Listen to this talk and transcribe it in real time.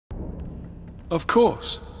Of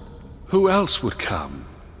course. Who else would come?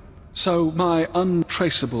 So my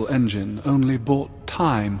untraceable engine only bought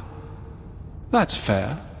time. That's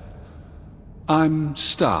fair. I'm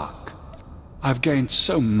Stark. I've gained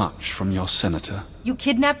so much from your senator. You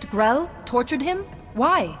kidnapped Grell? Tortured him?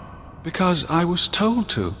 Why? Because I was told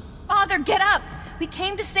to. Father, get up! We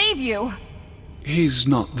came to save you! He's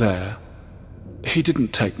not there. He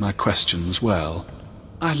didn't take my questions well.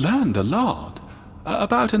 I learned a lot.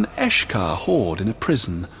 About an Eshkar horde in a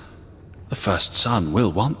prison. The First Son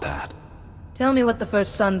will want that. Tell me what the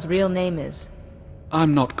First Son's real name is.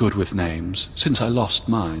 I'm not good with names, since I lost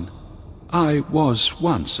mine. I was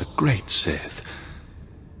once a great Sith.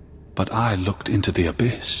 But I looked into the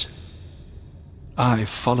abyss. I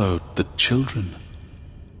followed the children.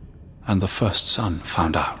 And the First Son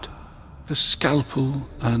found out. The scalpel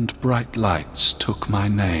and bright lights took my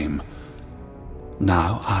name.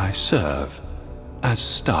 Now I serve as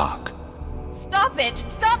Stark. Stop it!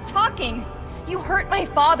 Stop talking! You hurt my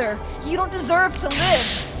father! You don't deserve to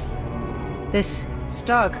live! This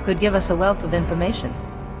Stark could give us a wealth of information.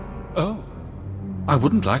 Oh, I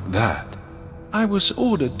wouldn't like that. I was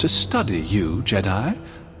ordered to study you, Jedi.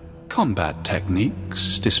 Combat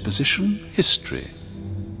techniques, disposition, history.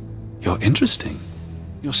 You're interesting.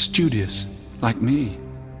 You're studious, like me.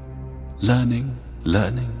 Learning.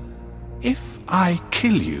 If I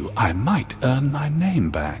kill you, I might earn my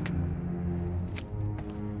name back.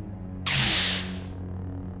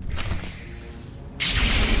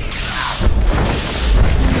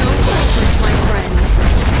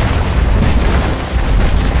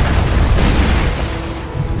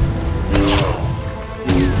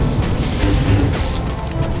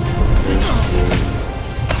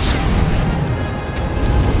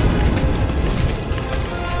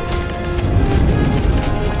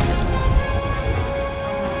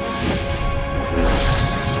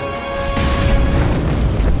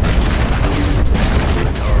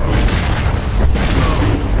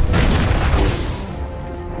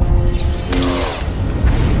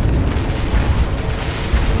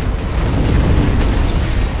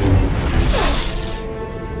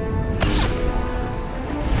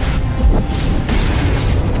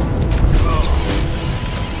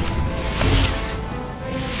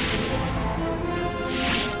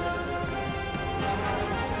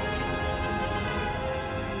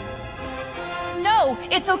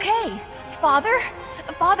 It's okay! Father?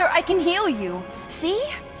 Father, I can heal you! See?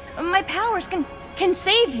 My powers can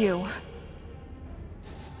save you!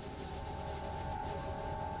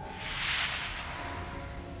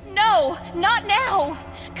 No! Not now!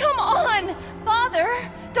 Come on!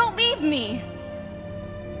 Father! Don't leave me!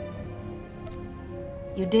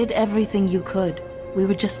 You did everything you could. We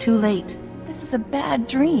were just too late. This is a bad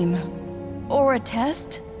dream. Or a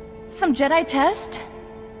test? Some Jedi test?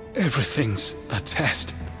 Everything's a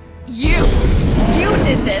test. You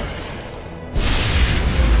did this!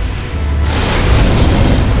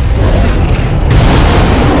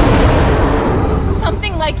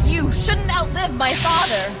 Something like you shouldn't outlive my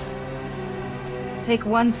father! Take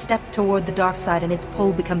one step toward the dark side and its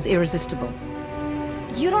pull becomes irresistible.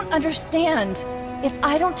 You don't understand. If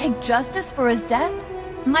I don't take justice for his death,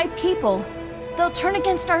 my people, they'll turn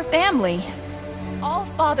against our family. All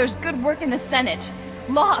Father's good work in the Senate,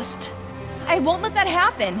 lost. I won't let that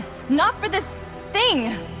happen. Not for this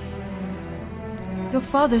thing. Your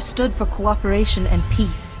father stood for cooperation and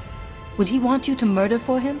peace. Would he want you to murder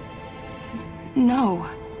for him? No,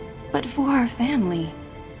 but for our family.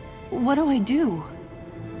 What do I do?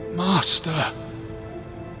 Master,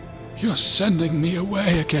 you're sending me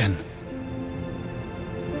away again.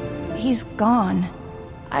 He's gone.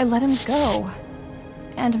 I let him go.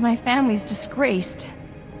 And my family's disgraced.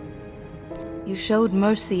 You showed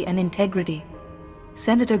mercy and integrity.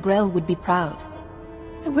 Senator Grell would be proud.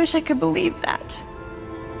 I wish I could believe that.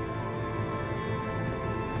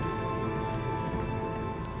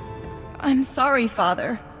 I'm sorry,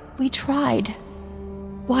 Father. We tried.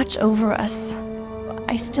 Watch over us.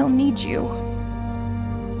 I still need you.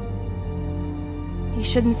 He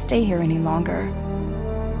shouldn't stay here any longer.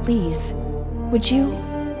 Please, would you?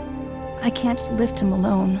 I can't lift him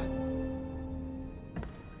alone.